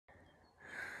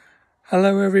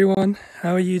Hello everyone,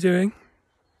 how are you doing?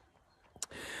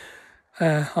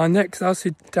 Our next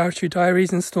Daoshu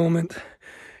Diaries installment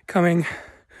coming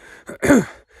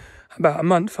about a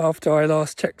month after I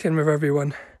last checked in with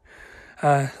everyone.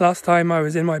 Last time I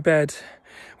was in my bed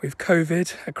with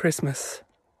COVID at Christmas.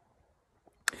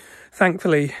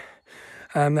 Thankfully,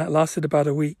 that lasted about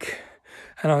a week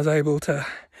and I was able to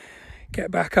get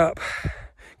back up,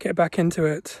 get back into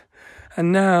it.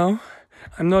 And now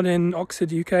I'm not in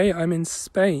Oxford, UK, I'm in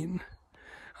Spain.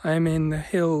 I'm in the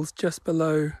hills just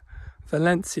below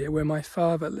Valencia where my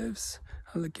father lives.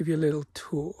 I'll give you a little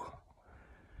tour.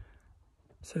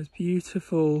 So it's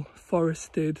beautiful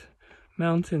forested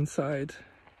mountainside.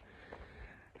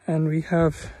 And we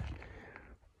have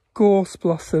gorse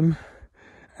blossom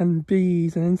and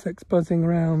bees and insects buzzing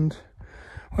around.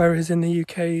 Whereas in the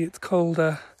UK it's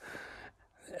colder,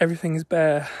 everything is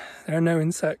bare, there are no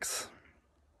insects.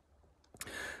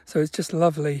 So it's just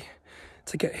lovely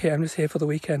to get here. I'm just here for the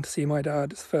weekend to see my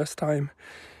dad. It's the first time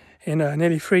in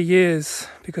nearly 3 years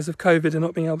because of COVID and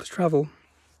not being able to travel.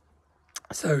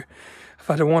 So I've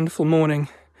had a wonderful morning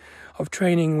of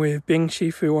training with Bing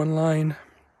Shifu online,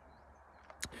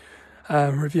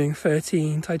 reviewing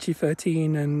 13, Tai Chi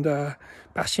 13 and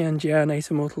Baxian Jian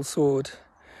 8 Immortal Sword,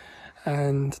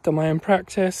 and done my own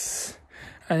practice,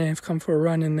 and I've come for a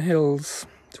run in the hills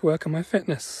to work on my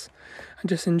fitness and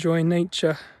just enjoy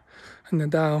nature and the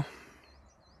Dao.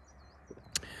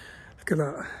 Look at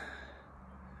that.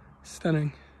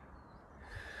 Stunning.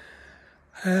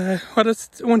 I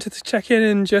just wanted to check in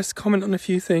and just comment on a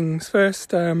few things. First,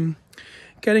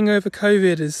 getting over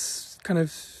COVID is kind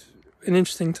of an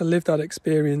interesting to live that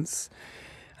experience.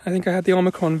 I think I had the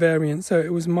Omicron variant, so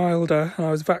it was milder, and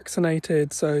I was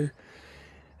vaccinated, so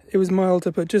it was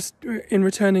milder. But just in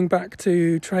returning back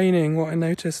to training, what I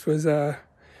noticed was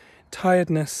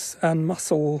tiredness and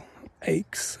muscle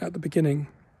aches at the beginning.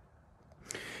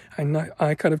 And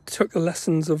I kind of took the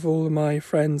lessons of all of my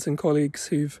friends and colleagues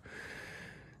who've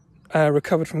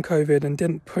recovered from COVID and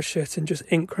didn't push it and just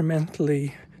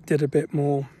incrementally did a bit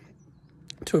more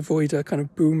to avoid a kind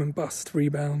of boom and bust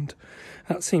rebound.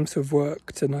 That seems to have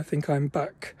worked, and I think I'm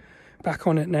back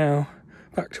on it now,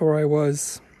 back to where I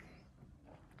was.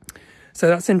 So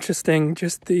that's interesting,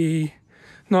 just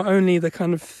not only the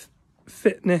kind of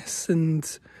fitness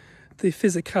and the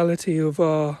physicality of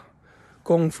our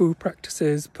Gong Fu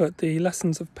practices, but the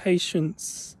lessons of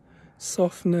patience,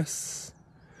 softness,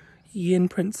 yin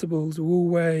principles, Wu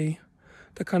Wei,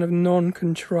 the kind of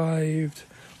non-contrived,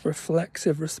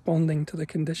 reflexive responding to the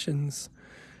conditions.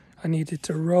 I needed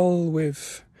to roll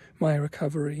with my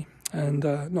recovery and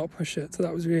not push it. So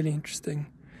that was really interesting.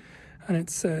 And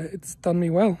it's done me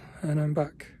well, and I'm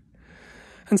back.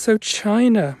 And so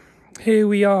China, here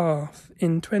we are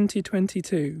in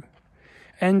 2022,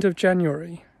 end of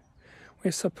January.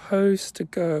 We're supposed to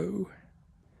go.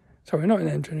 Sorry, not in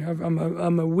end of January.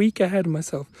 I'm a week ahead of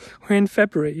myself. We're in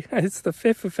February. It's the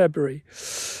 5th of February.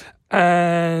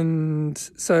 And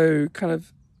so kind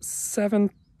of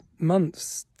 7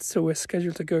 months till we're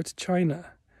scheduled to go to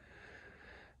China.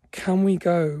 Can we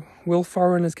go? Will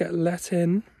foreigners get let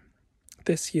in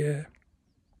this year?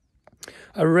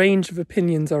 A range of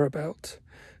opinions are about.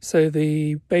 So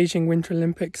the Beijing Winter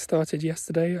Olympics started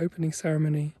yesterday, opening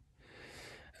ceremony.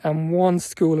 And one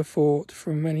school of thought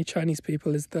from many Chinese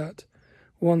people is that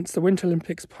once the Winter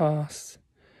Olympics pass,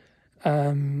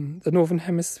 the Northern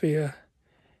Hemisphere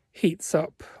heats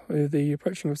up with the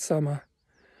approaching of summer,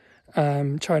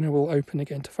 China will open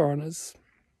again to foreigners.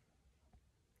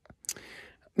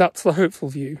 That's the hopeful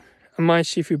view. And my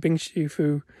Shifu, Bing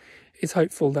Shifu, is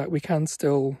hopeful that we can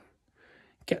still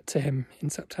get to him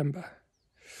in September.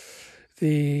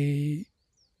 The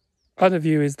other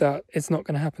view is that it's not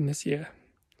going to happen this year.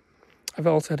 I've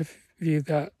also had a view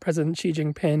that President Xi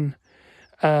Jinping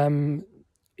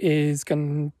there's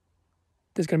going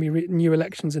to be new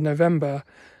elections in November,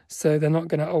 so they're not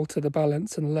going to alter the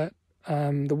balance and let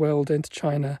the world into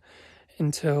China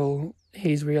until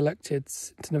he's re-elected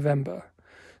to November.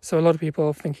 So a lot of people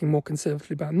are thinking more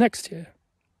conservatively about next year.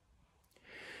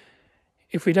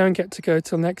 If we don't get to go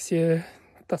till next year,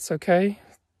 that's okay.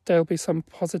 There'll be some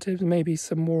positives, maybe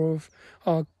some more of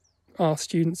our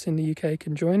students in the UK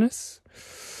can join us.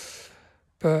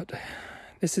 But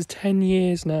this is 10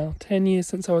 years now, 10 years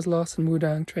since I was last in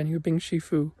Wudang training with Bing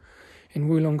Shifu in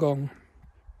Wulongong.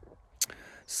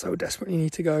 So desperately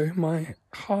need to go. My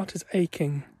heart is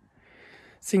aching.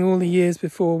 Seeing all the years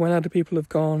before when other people have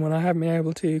gone, when I haven't been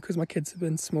able to because my kids have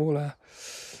been smaller.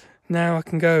 Now I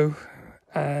can go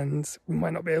and we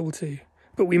might not be able to,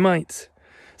 but we might.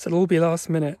 So it'll all be last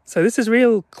minute. So this is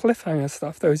real cliffhanger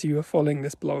stuff, those of you who are following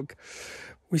this blog.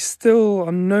 we still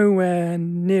are nowhere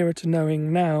nearer to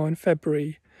knowing now in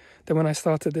February than when I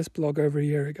started this blog over a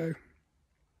year ago.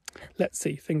 Let's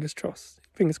see, fingers crossed.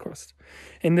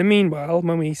 In the meanwhile,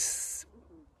 when we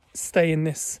stay in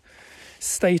this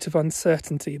state of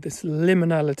uncertainty, this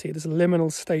liminality, this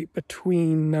liminal state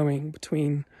between knowing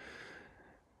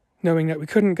that we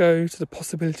couldn't go to the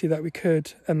possibility that we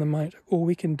could and the might, all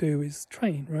we can do is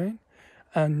train, right?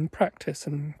 And practice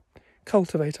and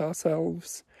cultivate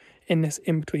ourselves in this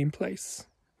in-between place.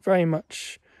 Very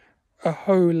much a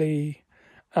holy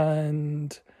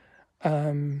and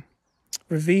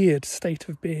revered state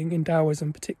of being in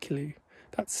Taoism particularly,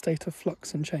 that state of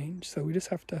flux and change. So we just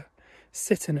have to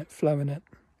sit in it, flow in it.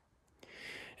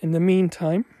 In the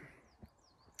meantime,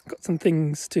 got some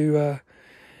things to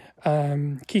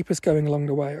keep us going along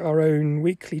the way. Our own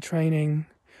weekly training,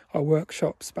 our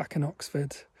workshops back in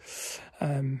Oxford,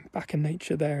 back in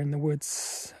nature there in the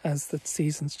woods as the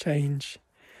seasons change.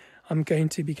 I'm going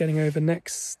to be getting over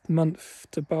next month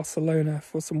to Barcelona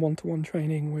for some one-to-one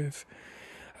training with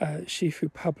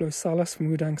Shifu Pablo Salas from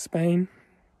Wudang, Spain,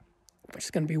 which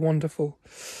is going to be wonderful.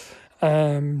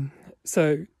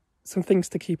 So some things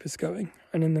to keep us going.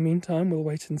 And in the meantime, we'll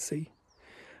wait and see.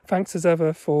 Thanks as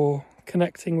ever for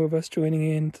connecting with us, joining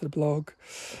in to the blog.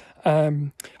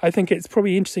 I think it's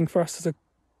probably interesting for us as a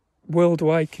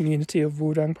worldwide community of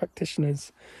Wudang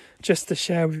practitioners just to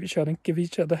share with each other, give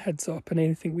each other heads up and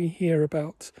anything we hear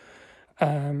about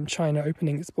China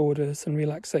opening its borders and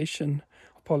relaxation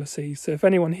policies. So if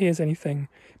anyone hears anything,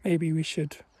 maybe we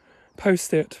should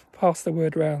post it, pass the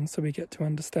word around so we get to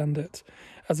understand it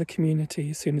as a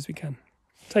community as soon as we can.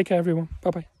 Take care, everyone.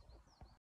 Bye-bye.